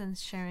emotions and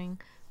sharing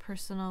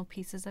personal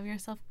pieces of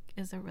yourself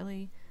is a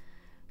really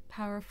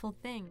powerful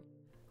thing.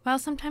 While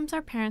sometimes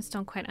our parents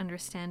don't quite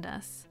understand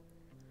us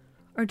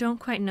or don't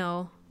quite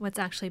know what's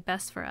actually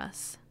best for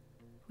us,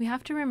 we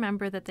have to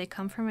remember that they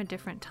come from a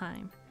different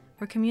time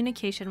where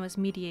communication was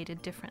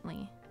mediated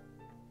differently.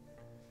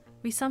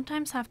 We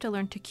sometimes have to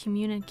learn to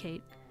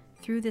communicate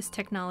through this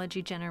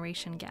technology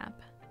generation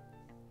gap.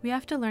 We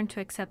have to learn to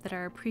accept that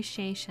our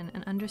appreciation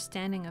and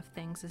understanding of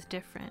things is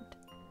different,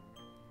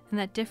 and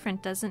that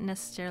different doesn't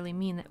necessarily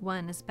mean that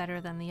one is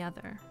better than the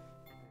other.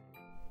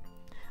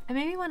 I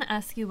maybe want to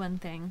ask you one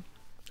thing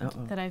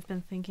that I've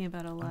been thinking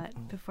about a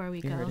lot before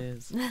we Here go. it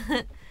is.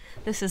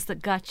 This is the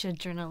gotcha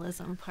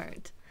journalism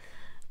part.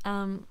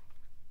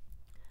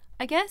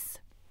 I guess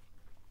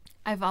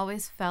I've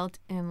always felt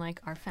in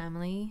like our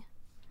family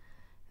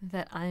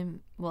that I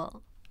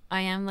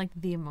am like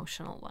the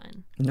emotional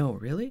one. No,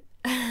 really?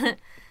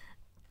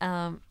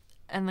 And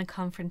the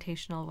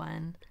confrontational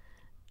one,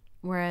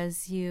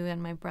 whereas you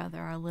and my brother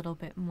are a little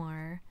bit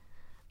more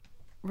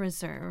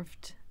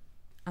reserved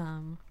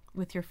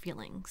with your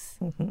feelings.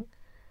 Mm-hmm.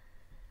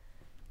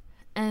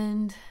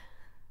 And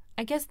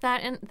I guess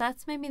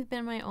that's maybe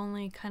been my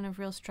only kind of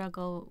real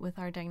struggle with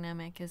our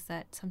dynamic, is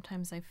that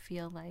sometimes I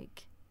feel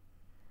like,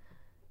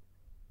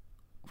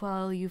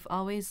 well, you've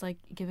always like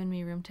given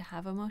me room to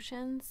have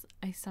emotions.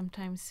 I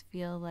sometimes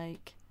feel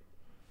like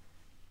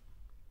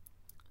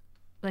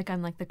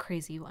I'm like the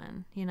crazy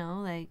one, you know,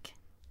 like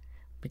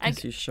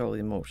Because you show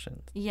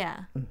emotions.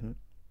 yeah. Mm-hmm.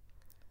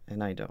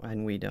 And I don't,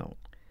 and we don't.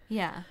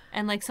 Yeah.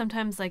 And like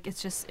sometimes like it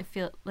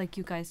feel like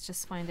you guys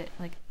just find it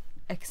like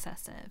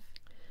excessive.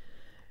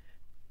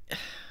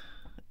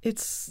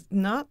 It's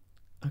not,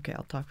 okay,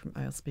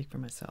 I'll speak for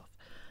myself.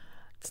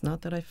 It's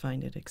not that I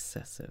find it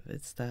excessive.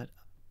 It's that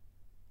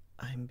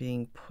I'm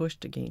being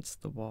pushed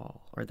against the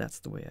wall, or that's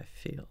the way I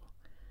feel.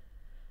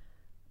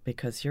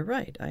 Because you're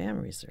right, I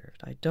am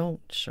reserved. I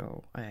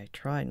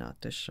try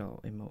not to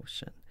show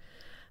emotion.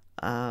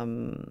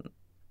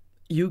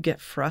 You get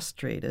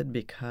frustrated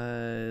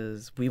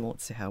because we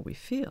won't say how we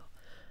feel.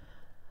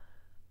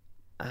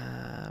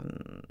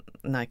 And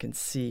I can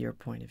see your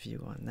point of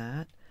view on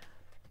that.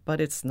 But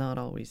it's not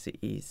always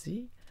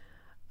easy.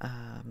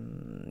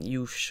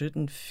 You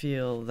shouldn't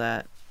feel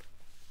that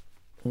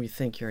we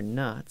think you're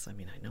nuts. I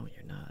mean, I know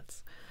you're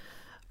nuts.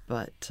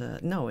 But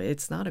no,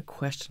 it's not a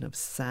question of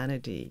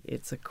sanity.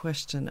 It's a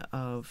question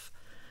of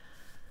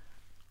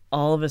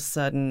all of a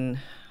sudden,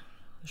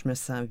 je me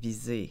sens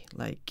visée.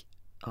 Like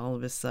all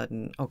of a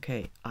sudden,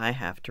 okay, I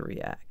have to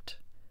react.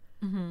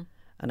 Mm-hmm.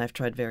 And I've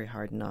tried very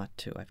hard not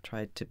to. I've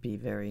tried to be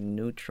very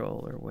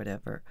neutral or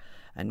whatever.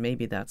 And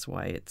maybe that's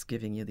why it's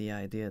giving you the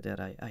idea that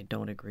I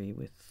don't agree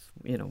with,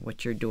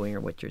 what you're doing or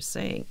what you're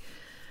saying.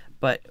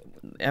 But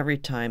every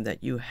time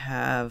that you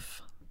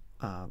have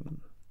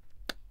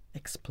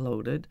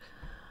exploded,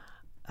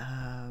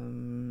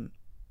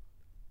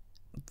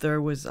 there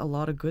was a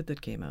lot of good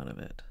that came out of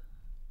it.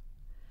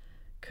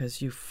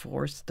 Because you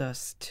forced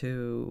us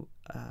to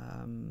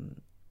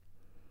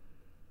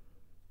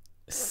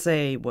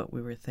say what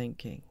we were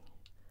thinking.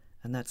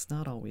 And that's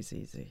not always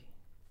easy.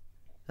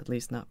 At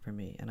least not for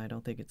me. And I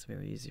don't think it's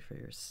very easy for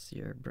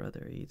your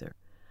brother either.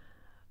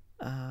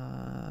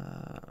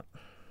 I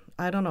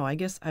don't know. I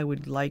guess I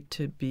would like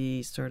to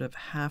be sort of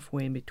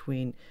halfway in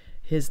between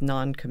his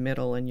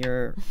non-committal and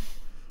your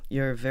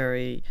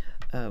very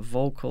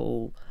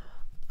vocal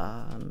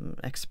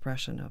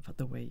expression of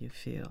the way you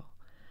feel.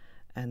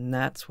 And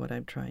that's what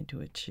I'm trying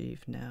to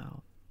achieve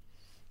now.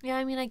 Yeah,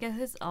 I mean, I guess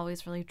it's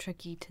always really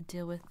tricky to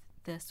deal with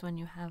this when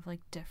you have, like,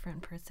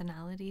 different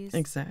personalities.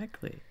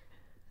 Exactly.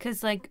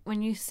 Because, like,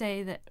 when you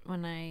say that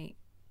when I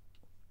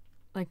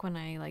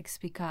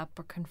speak up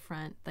or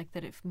confront, like,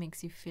 that it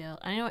makes you feel,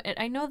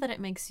 I know that it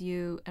makes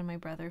you and my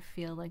brother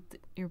feel like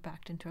you're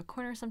backed into a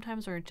corner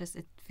sometimes, or it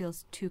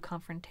feels too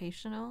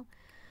confrontational.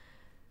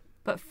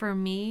 But for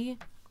me,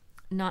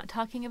 not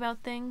talking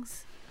about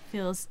things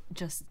feels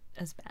just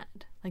as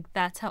bad. Like,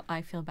 that's how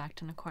I feel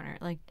backed in a corner.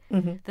 Like,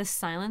 the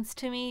silence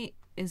to me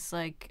is,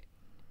 like,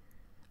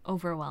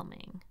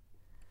 overwhelming.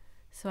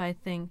 So I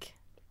think,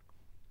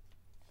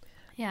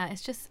 yeah,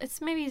 it's just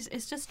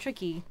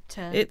tricky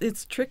to...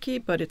 It's tricky,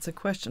 but it's a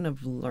question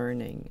of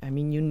learning. I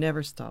mean, you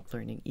never stop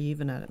learning,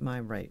 even at my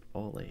ripe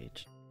old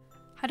age.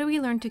 How do we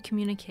learn to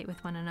communicate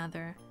with one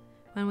another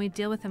when we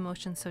deal with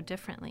emotions so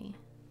differently?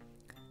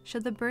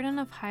 Should the burden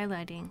of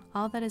highlighting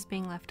all that is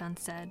being left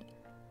unsaid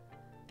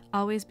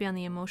always be on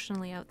the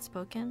emotionally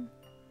outspoken?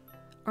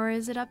 Or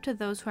is it up to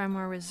those who are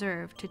more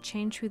reserved to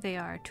change who they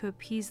are to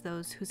appease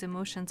those whose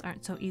emotions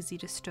aren't so easy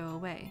to stow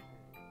away?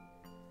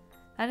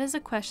 That is a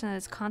question that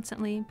is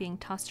constantly being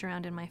tossed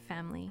around in my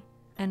family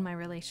and my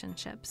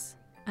relationships,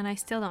 and I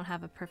still don't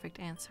have a perfect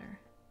answer.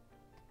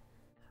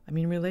 I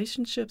mean,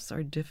 relationships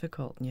are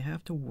difficult, and you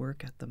have to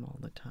work at them all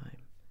the time.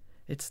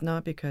 It's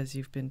not because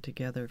you've been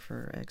together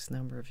for X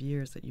number of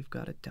years that you've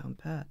got it down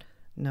pat.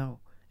 No,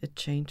 it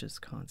changes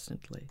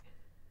constantly.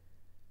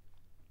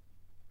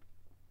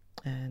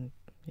 And,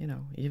 you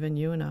know, even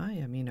you and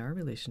I mean, our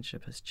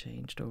relationship has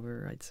changed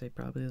over, I'd say,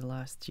 probably the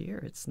last year.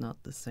 It's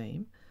not the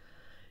same.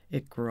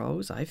 It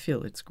grows. I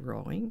feel it's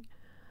growing.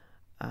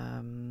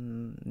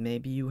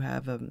 Maybe you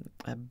have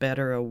a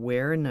better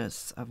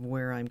awareness of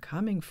where I'm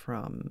coming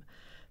from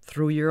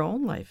through your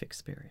own life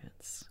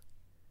experience.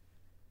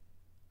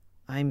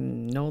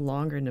 I'm no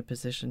longer in a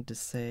position to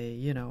say,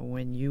 you know,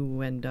 when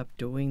you end up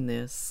doing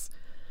this,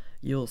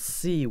 you'll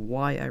see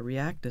why I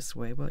react this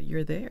way. Well,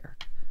 you're there.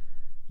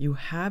 You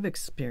have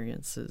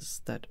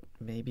experiences that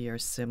maybe are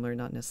similar,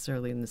 not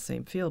necessarily in the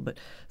same field, but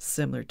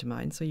similar to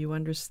mine, so you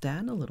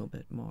understand a little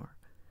bit more.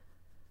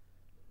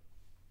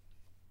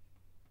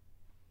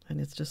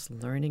 And it's just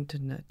learning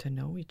to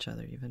know each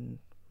other even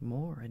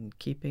more, and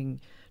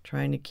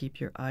trying to keep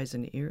your eyes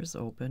and ears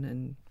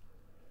open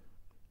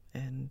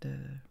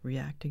and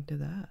reacting to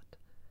that.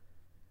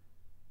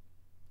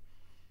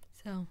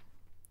 So,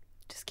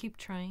 just keep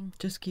trying.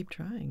 Just keep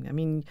trying. I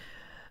mean,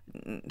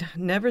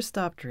 never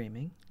stop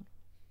dreaming.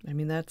 I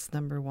mean, that's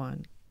number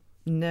one.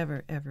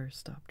 Never, ever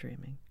stop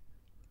dreaming.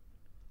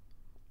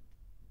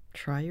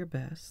 Try your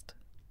best.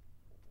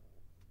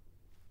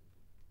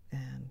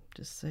 And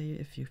just say,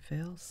 if you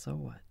fail, so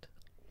what?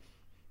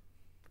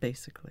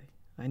 Basically.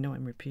 I know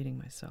I'm repeating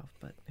myself,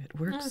 but it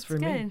works for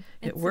me.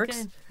 It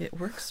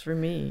works for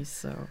me,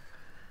 so.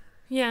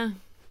 Yeah.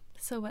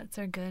 So what's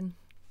are good.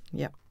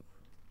 Yep.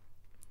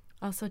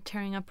 Also,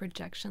 tearing up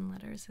rejection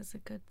letters is a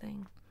good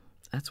thing.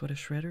 That's what a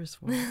shredder is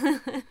for.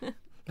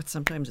 But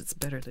sometimes it's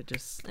better to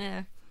just...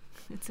 Yeah,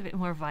 it's a bit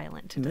more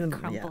violent to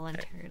crumple and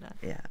tear it up.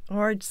 Yeah,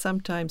 or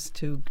sometimes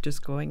to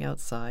just going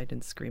outside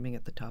and screaming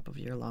at the top of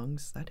your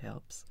lungs. That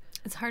helps.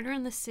 It's harder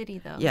in the city,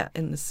 though. Yeah,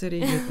 in the city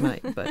you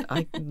might, but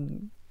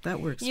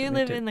that works for me, You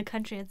live too. in the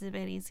country, it's a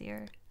bit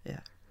easier. Yeah.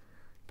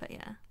 But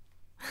yeah.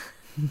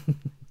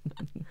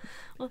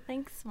 Well,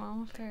 thanks,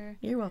 Mom, for...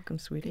 You're welcome,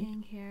 sweetie.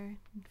 Being here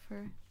and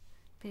for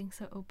being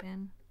so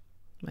open.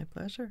 My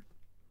pleasure.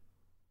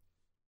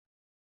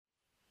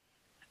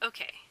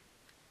 Okay,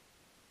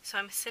 so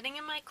I'm sitting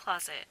in my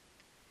closet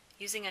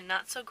using a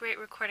not-so-great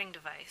recording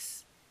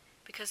device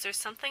because there's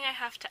something I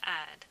have to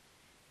add,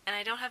 and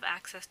I don't have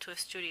access to a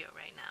studio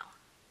right now.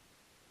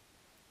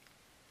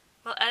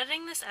 While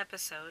editing this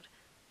episode,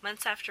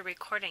 months after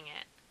recording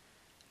it,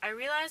 I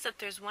realized that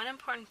there's one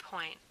important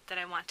point that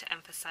I want to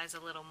emphasize a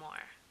little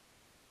more.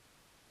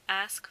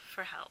 Ask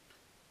for help.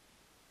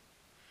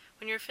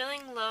 When you're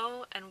feeling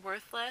low and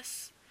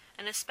worthless,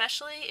 and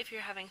especially if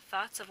you're having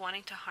thoughts of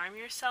wanting to harm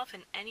yourself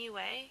in any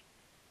way,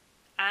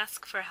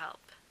 ask for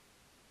help.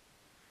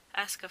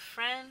 Ask a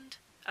friend,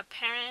 a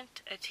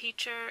parent, a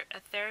teacher, a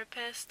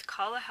therapist,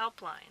 call a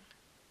helpline.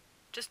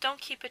 Just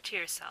don't keep it to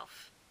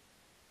yourself.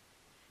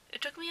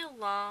 It took me a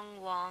long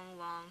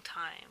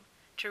time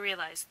to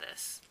realize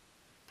this,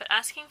 but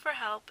asking for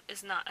help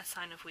is not a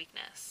sign of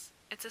weakness.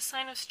 It's a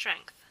sign of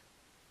strength.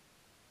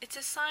 It's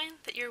a sign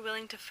that you're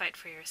willing to fight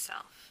for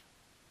yourself.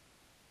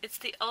 It's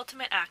the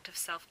ultimate act of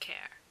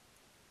self-care.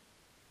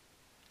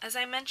 As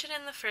I mentioned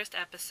in the first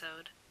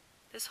episode,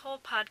 this whole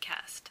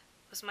podcast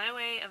was my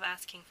way of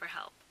asking for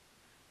help,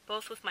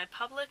 both with my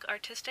public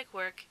artistic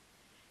work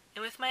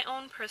and with my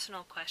own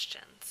personal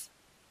questions.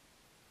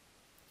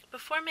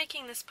 Before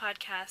making this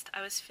podcast,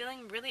 I was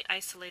feeling really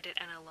isolated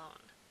and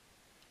alone,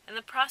 and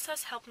the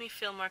process helped me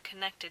feel more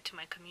connected to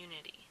my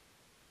community.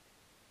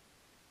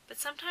 But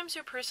sometimes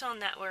your personal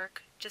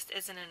network just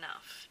isn't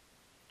enough,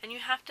 and you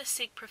have to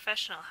seek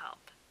professional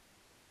help,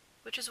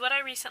 which is what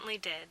I recently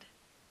did,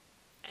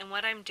 and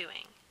what I'm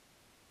doing.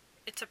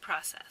 It's a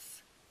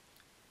process.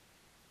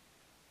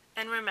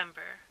 And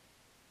remember,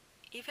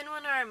 even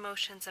when our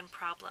emotions and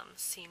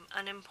problems seem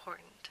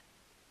unimportant,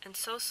 and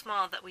so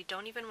small that we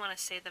don't even want to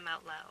say them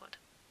out loud,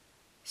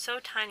 so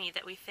tiny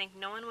that we think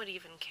no one would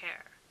even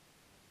care,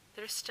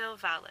 they're still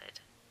valid.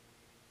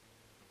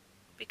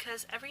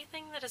 Because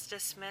everything that is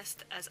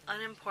dismissed as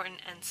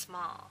unimportant and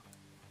small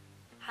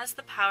has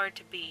the power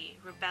to be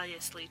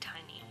rebelliously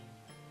tiny.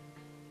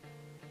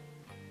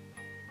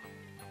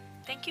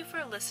 Thank you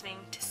for listening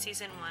to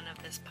Season 1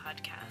 of this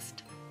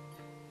podcast.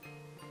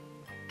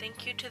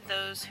 Thank you to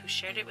those who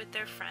shared it with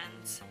their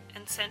friends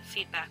and sent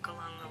feedback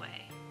along the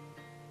way.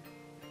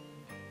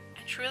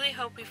 I truly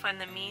hope we find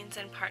the means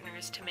and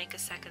partners to make a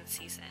second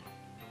season.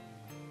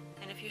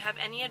 And if you have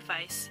any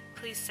advice,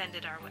 please send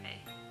it our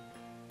way.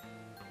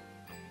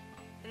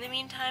 In the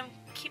meantime,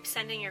 keep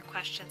sending your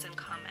questions and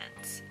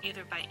comments,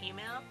 either by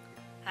email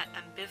at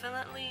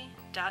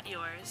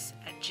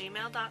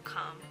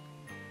ambivalently.yours@gmail.com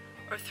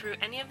or through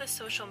any of the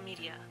social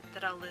media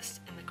that I'll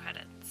list in the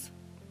credits.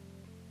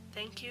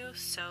 Thank you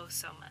so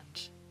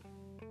much.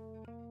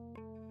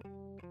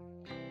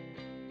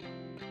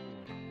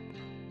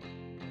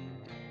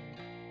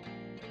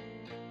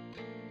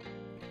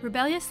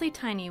 Rebelliously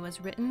Tiny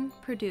was written,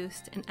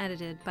 produced, and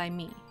edited by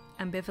me,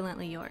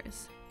 Ambivalently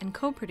Yours, and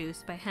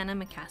co-produced by Hannah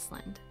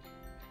McCasland.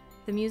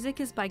 The music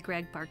is by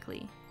Greg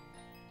Barkley.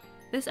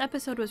 This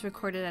episode was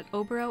recorded at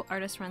Obero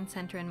Artist Run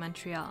Center in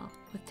Montreal,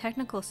 with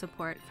technical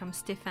support from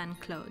Stéphane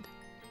Claude.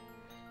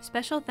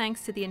 Special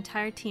thanks to the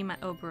entire team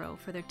at Obero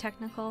for their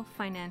technical,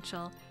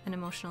 financial, and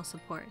emotional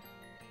support.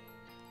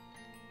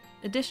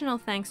 Additional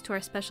thanks to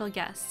our special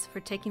guests for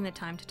taking the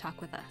time to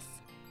talk with us.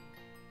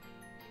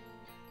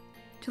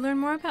 To learn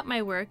more about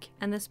my work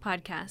and this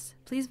podcast,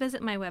 please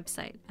visit my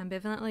website,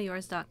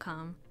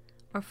 ambivalentlyyours.com,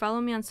 or follow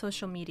me on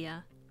social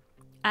media,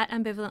 at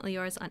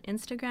ambivalentlyyours on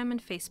Instagram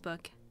and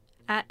Facebook,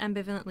 at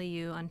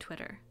ambivalentlyu on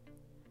Twitter.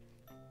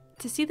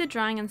 To see the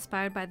drawing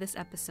inspired by this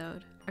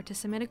episode, or to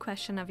submit a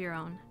question of your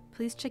own,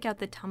 please check out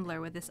the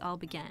Tumblr where this all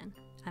began,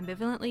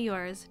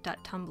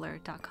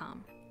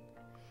 ambivalentlyyours.tumblr.com.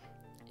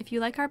 If you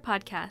like our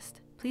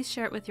podcast, please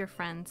share it with your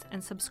friends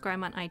and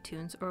subscribe on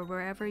iTunes or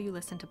wherever you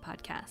listen to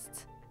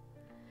podcasts.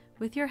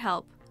 With your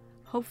help,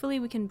 hopefully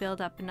we can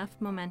build up enough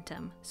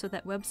momentum so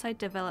that website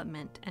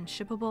development and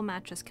shippable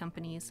mattress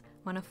companies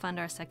want to fund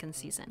our second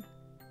season.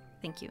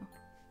 Thank you.